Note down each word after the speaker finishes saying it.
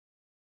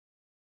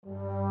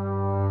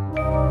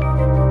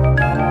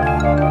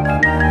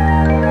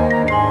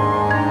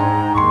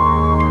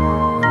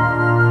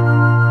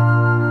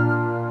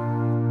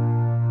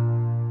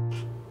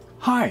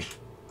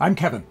I'm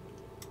Kevin.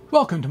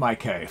 Welcome to my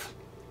cave.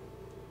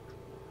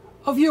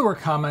 A viewer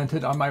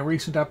commented on my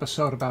recent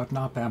episode about an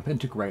op-amp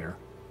integrator,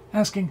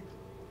 asking,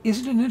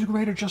 isn't an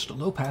integrator just a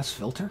low-pass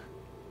filter?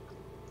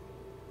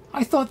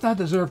 I thought that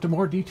deserved a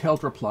more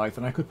detailed reply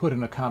than I could put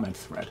in a comment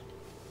thread.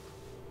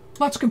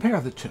 Let's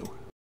compare the two.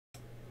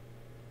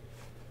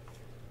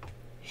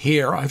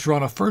 Here I've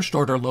drawn a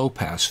first-order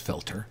low-pass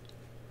filter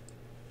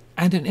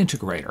and an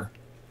integrator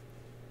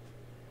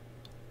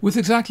with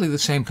exactly the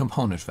same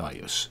component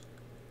values.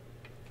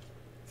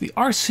 The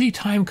RC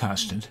time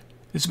constant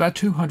is about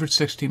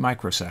 260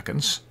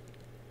 microseconds.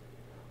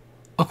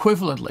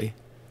 Equivalently,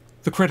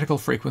 the critical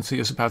frequency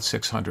is about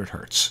 600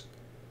 Hz.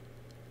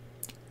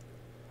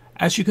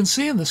 As you can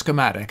see in the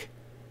schematic,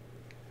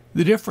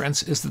 the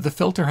difference is that the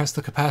filter has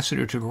the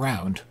capacitor to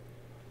ground,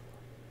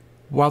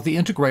 while the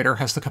integrator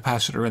has the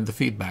capacitor in the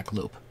feedback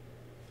loop.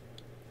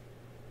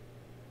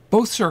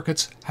 Both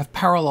circuits have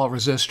parallel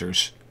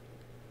resistors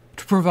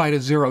to provide a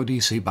zero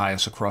DC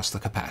bias across the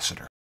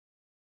capacitor.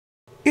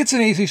 It's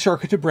an easy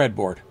circuit to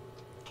breadboard.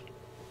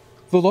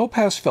 The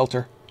low-pass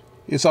filter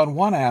is on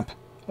 1 amp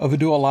of a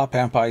dual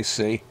op-amp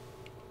IC,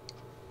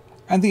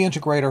 and the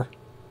integrator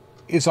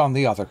is on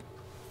the other.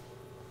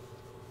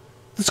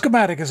 The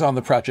schematic is on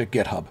the project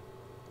GitHub.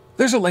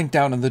 There's a link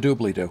down in the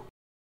doobly-doo.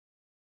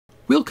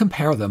 We'll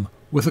compare them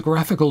with a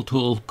graphical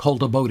tool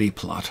called a Bode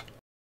plot.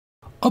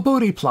 A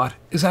Bode plot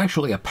is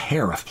actually a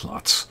pair of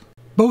plots.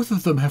 Both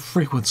of them have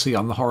frequency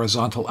on the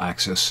horizontal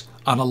axis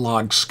on a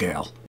log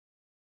scale.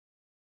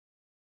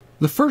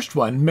 The first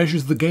one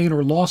measures the gain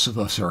or loss of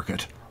the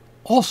circuit,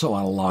 also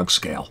on a log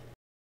scale.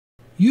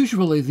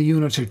 Usually the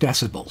units are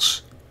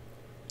decibels.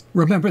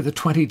 Remember that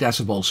 20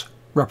 decibels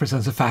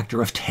represents a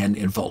factor of 10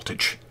 in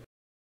voltage.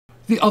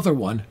 The other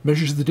one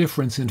measures the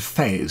difference in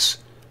phase,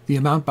 the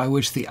amount by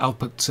which the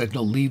output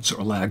signal leads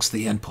or lags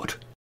the input.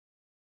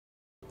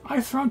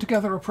 I've thrown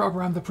together a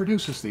program that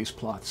produces these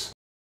plots.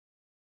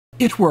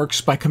 It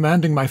works by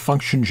commanding my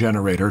function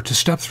generator to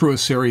step through a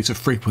series of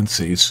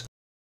frequencies,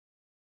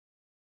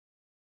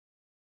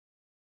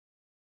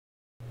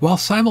 while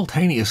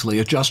simultaneously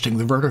adjusting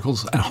the vertical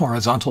and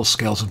horizontal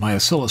scales of my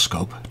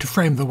oscilloscope to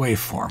frame the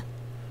waveform.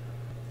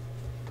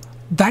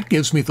 That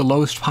gives me the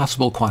lowest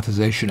possible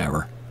quantization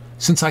error,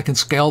 since I can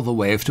scale the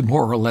wave to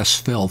more or less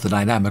fill the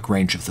dynamic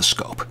range of the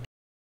scope.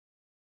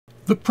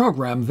 The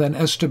program then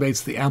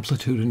estimates the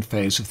amplitude and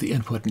phase of the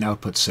input and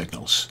output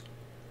signals.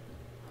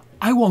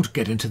 I won't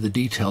get into the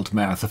detailed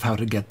math of how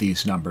to get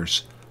these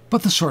numbers,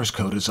 but the source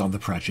code is on the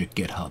project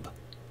GitHub.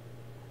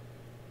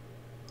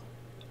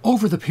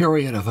 Over the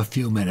period of a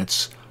few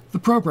minutes, the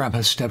program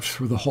has stepped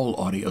through the whole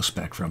audio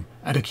spectrum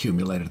and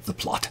accumulated the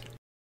plot.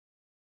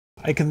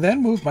 I can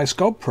then move my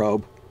scope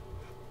probe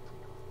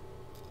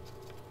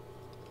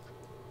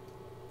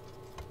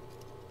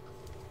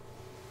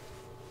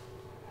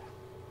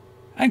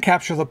and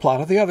capture the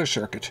plot of the other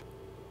circuit.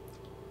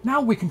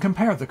 Now we can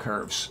compare the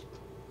curves.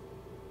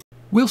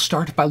 We'll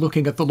start by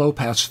looking at the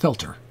low-pass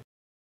filter.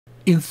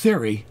 In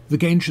theory, the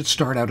gain should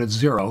start out at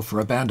 0 for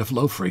a band of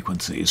low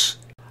frequencies,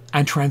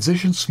 and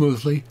transition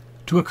smoothly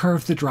to a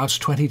curve that drops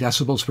 20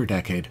 decibels per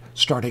decade,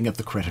 starting at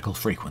the critical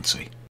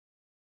frequency.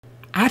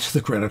 At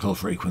the critical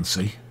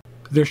frequency,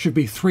 there should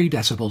be 3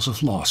 decibels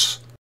of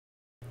loss.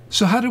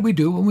 So how did we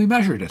do when we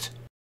measured it?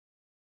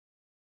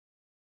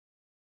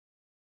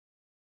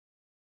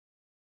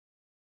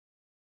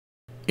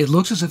 It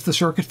looks as if the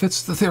circuit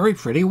fits the theory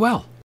pretty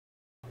well.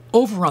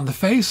 Over on the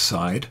phase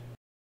side,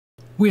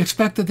 we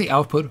expect that the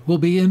output will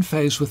be in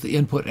phase with the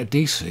input at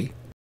DC,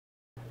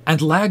 and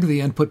lag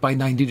the input by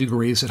 90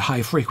 degrees at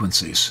high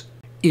frequencies.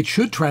 It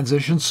should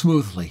transition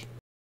smoothly.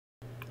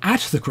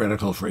 At the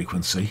critical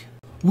frequency,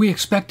 we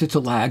expect it to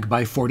lag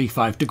by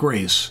 45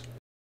 degrees.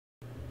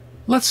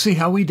 Let's see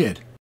how we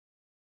did.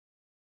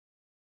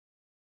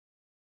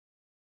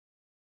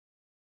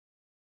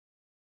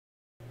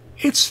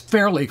 It's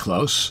fairly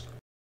close.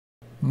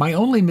 My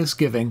only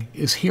misgiving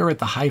is here at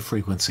the high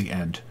frequency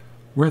end,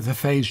 where the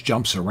phase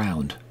jumps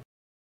around.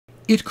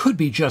 It could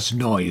be just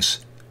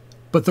noise,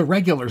 but the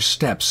regular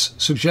steps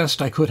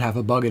suggest I could have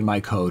a bug in my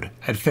code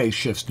at phase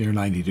shifts near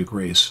 90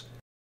 degrees.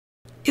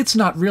 It's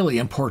not really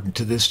important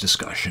to this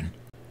discussion,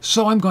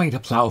 so I'm going to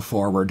plow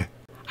forward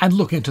and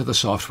look into the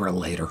software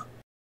later.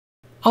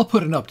 I'll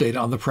put an update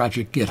on the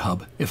project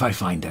GitHub if I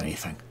find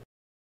anything.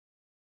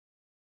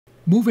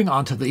 Moving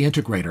on to the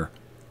integrator,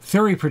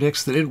 theory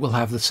predicts that it will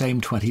have the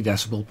same 20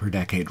 decibel per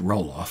decade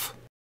roll-off.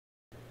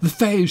 The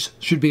phase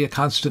should be a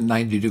constant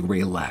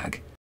 90-degree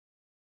lag.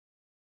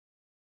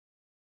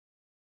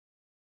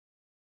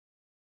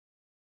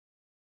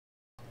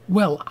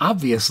 Well,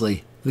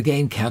 obviously, the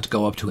gain can't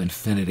go up to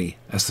infinity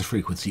as the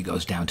frequency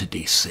goes down to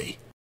DC.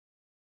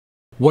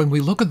 When we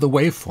look at the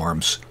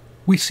waveforms,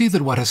 we see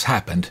that what has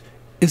happened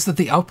is that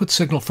the output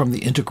signal from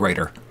the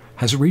integrator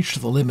has reached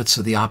the limits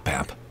of the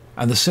op-amp,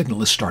 and the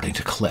signal is starting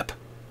to clip.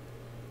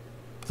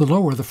 The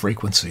lower the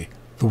frequency,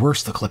 the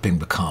worse the clipping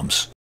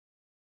becomes.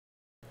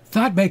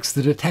 That makes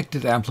the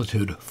detected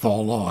amplitude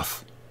fall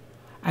off,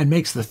 and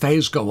makes the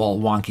phase go all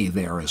wonky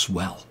there as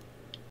well.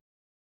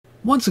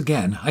 Once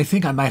again, I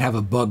think I might have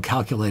a bug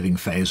calculating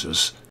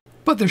phases,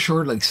 but they're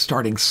surely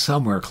starting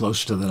somewhere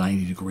close to the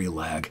 90-degree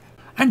lag,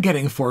 and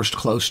getting forced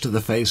close to the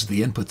phase of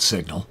the input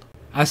signal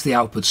as the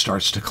output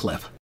starts to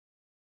clip.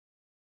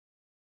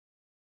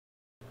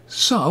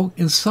 So,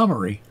 in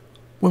summary,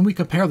 when we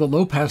compare the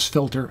low-pass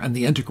filter and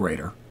the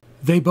integrator,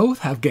 they both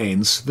have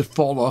gains that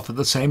fall off at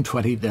the same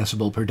 20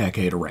 decibel per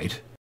decade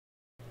rate.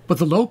 But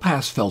the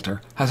low-pass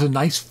filter has a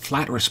nice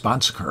flat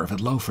response curve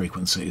at low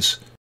frequencies,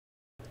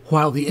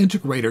 while the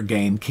integrator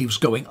gain keeps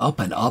going up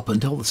and up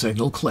until the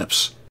signal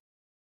clips.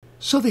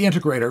 So the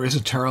integrator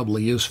isn't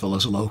terribly useful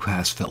as a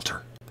low-pass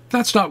filter.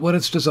 That's not what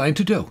it's designed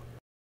to do.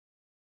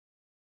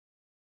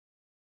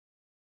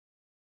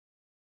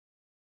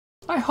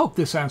 I hope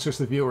this answers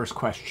the viewer's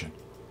question.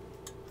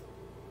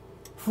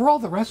 For all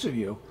the rest of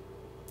you,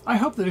 I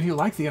hope that if you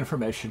like the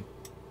information,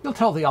 you'll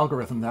tell the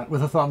algorithm that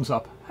with a thumbs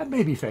up and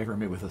maybe favor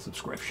me with a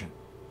subscription.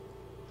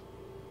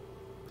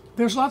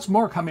 There's lots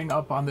more coming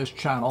up on this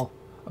channel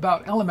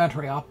about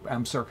elementary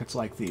op-amp circuits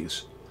like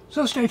these,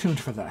 so stay tuned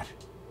for that.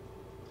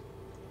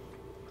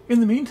 In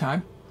the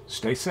meantime,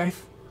 stay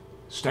safe,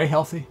 stay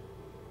healthy,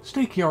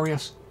 stay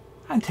curious,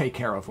 and take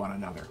care of one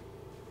another.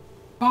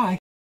 Bye.